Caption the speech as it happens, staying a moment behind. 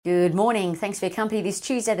Good morning. Thanks for your company this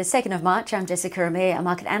Tuesday, the 2nd of March. I'm Jessica Amir, a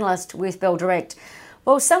market analyst with Bell Direct.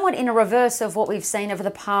 Well, somewhat in a reverse of what we've seen over the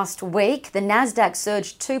past week, the Nasdaq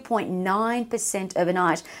surged 2.9%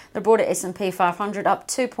 overnight. The broader S&P 500 up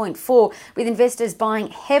 2.4%, with investors buying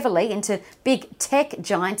heavily into big tech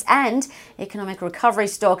giants and economic recovery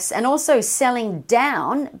stocks, and also selling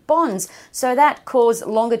down bonds. So that caused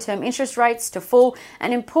longer-term interest rates to fall,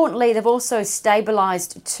 and importantly, they've also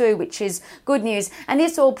stabilised too, which is good news. And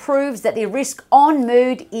this all proves that the risk-on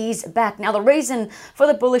mood is back. Now, the reason for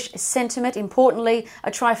the bullish sentiment, importantly, a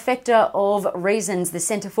trifecta of reasons. The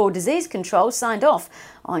Centre for Disease Control signed off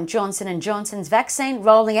on Johnson & Johnson's vaccine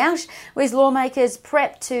rolling out, with lawmakers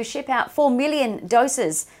prepped to ship out 4 million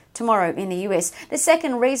doses tomorrow in the US. The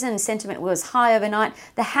second reason sentiment was high overnight,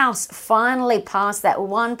 the House finally passed that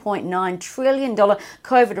 $1.9 trillion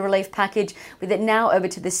COVID relief package, with it now over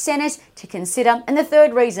to the Senate to consider. And the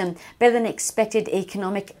third reason, better than expected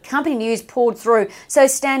economic company news poured through. So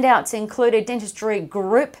standouts included Dentistry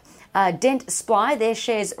Group, Dentsply. Their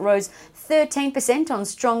shares rose 13% on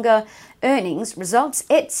stronger earnings results.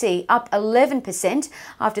 Etsy up 11%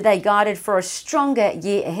 after they guided for a stronger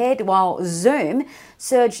year ahead, while Zoom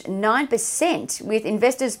surged 9%, with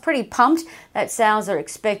investors pretty pumped that sales are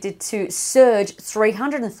expected to surge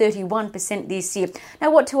 331% this year.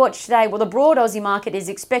 Now, what to watch today? Well, the broad Aussie market is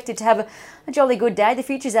expected to have a jolly good day. The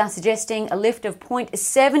futures are suggesting a lift of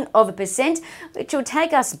 0.7%, which will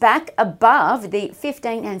take us back above the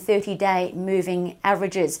 15 and 30-day moving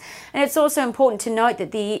averages. And it's also important to note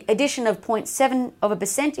that the addition of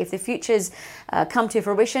 0.7%, if the futures come to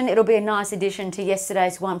fruition, it'll be a nice addition to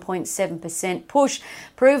yesterday's 1.7% push,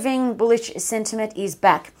 proving bullish sentiment is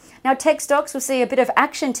back. Now, tech stocks will see a bit of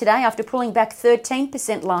action today after pulling back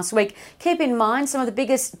 13% last week. Keep in mind, some of the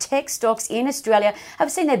biggest tech stocks in Australia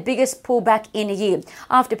have seen their biggest pullback in a year.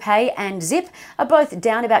 Afterpay and Zip are both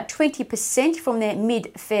down about 20% from their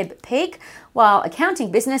mid-Feb peak, while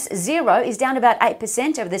accounting business Xero is down about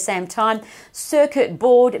 8% over the same time. Circuit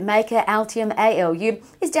board maker Altium ALU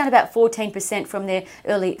is down about 14% from their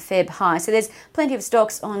early Feb high. So there's plenty of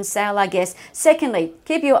stocks on sale, I guess. Secondly,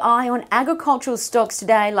 keep your eye on agricultural stocks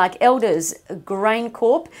today like Elders,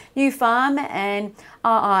 GrainCorp, New Farm and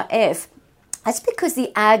RRF. That's because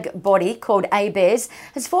the ag body called ABARES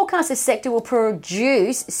has forecast the sector will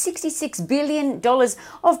produce $66 billion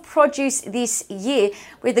of produce this year,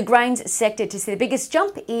 with the grains sector to see the biggest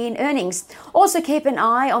jump in earnings. Also keep an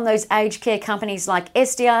eye on those aged care companies like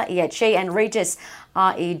Estia, EHE and Regis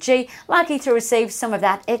REG, likely to receive some of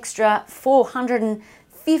that extra $452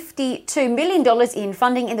 million in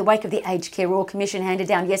funding in the wake of the Aged Care Royal Commission handed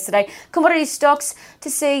down yesterday. Commodity stocks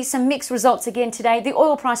to see some mixed results again today. The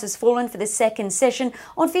oil price has fallen for the second session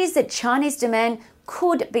on fears that Chinese demand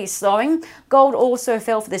could be slowing. Gold also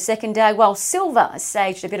fell for the second day, while silver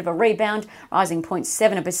staged a bit of a rebound, rising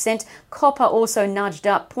 0.7%. Copper also nudged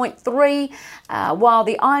up 0.3%, while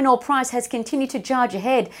the iron ore price has continued to charge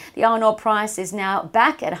ahead. The iron ore price is now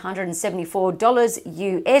back at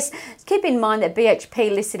 $174 US. Keep in mind that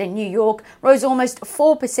BHP, listed in New York, rose almost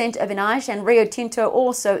 4% overnight, and Rio Tinto,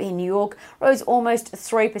 also in New York, rose almost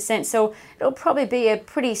 3%. So it'll probably be a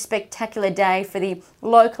pretty spectacular day for the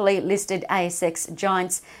locally listed ASX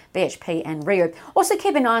giants, BHP and Rio. Also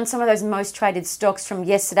keep an eye on some of those most traded stocks from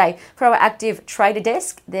yesterday. For our active trader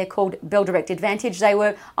desk, they're called Bell Direct Advantage. They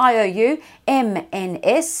were IOU,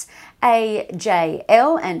 MNS,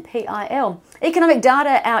 AJL and PIL. Economic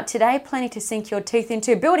data out today, plenty to sink your teeth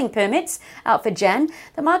into. Building permits out for Jan.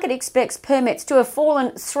 The market expects permits to have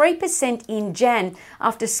fallen 3% in Jan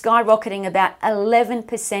after skyrocketing about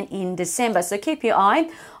 11% in December. So keep your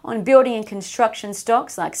eye on building and construction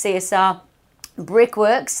stocks like CSR,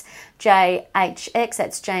 Brickworks, JHX,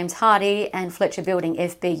 that's James Hardie, and Fletcher Building,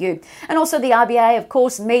 FBU. And also the RBA, of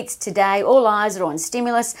course, meets today. All eyes are on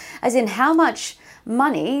stimulus, as in how much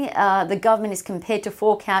money the government is compared to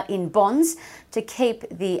fork out in bonds to keep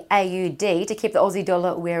the AUD, to keep the Aussie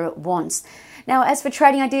dollar where it wants. Now, as for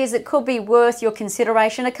trading ideas that could be worth your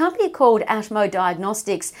consideration, a company called Atmo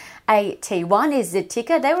Diagnostics, AT1 is the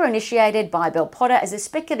ticker. They were initiated by Bell Potter as a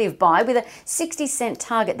speculative buy with a 60-cent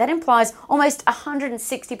target. That implies almost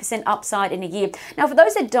 160% upside in a year. Now, for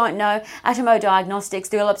those that don't know, Atmo Diagnostics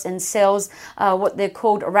develops and sells what they're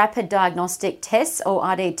called rapid diagnostic tests, or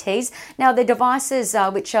RDTs. Now, they're devices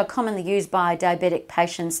which are commonly used by diabetic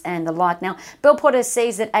patients and the like. Now, Bell Potter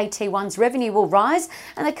sees that AT1's revenue will rise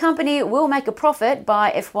and the company will make a a profit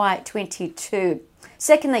by FY22.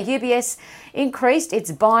 Secondly, UBS increased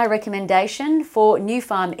its buy recommendation for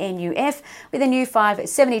Nufarm NUF with a new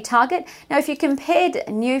 570 target. Now, if you compared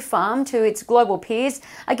Nufarm to its global peers,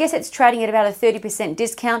 I guess it's trading at about a 30%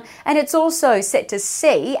 discount, and it's also set to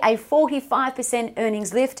see a 45%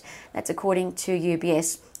 earnings lift. That's according to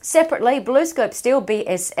UBS. Separately, BlueScope Steel,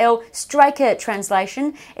 BSL, Straker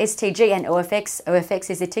Translation, STG and OFX. OFX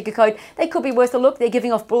is the ticker code. They could be worth a look. They're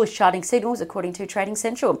giving off bullish charting signals according to Trading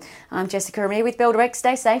Central. I'm Jessica Amir with Bell Direct.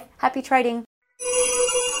 Stay safe. Happy trading.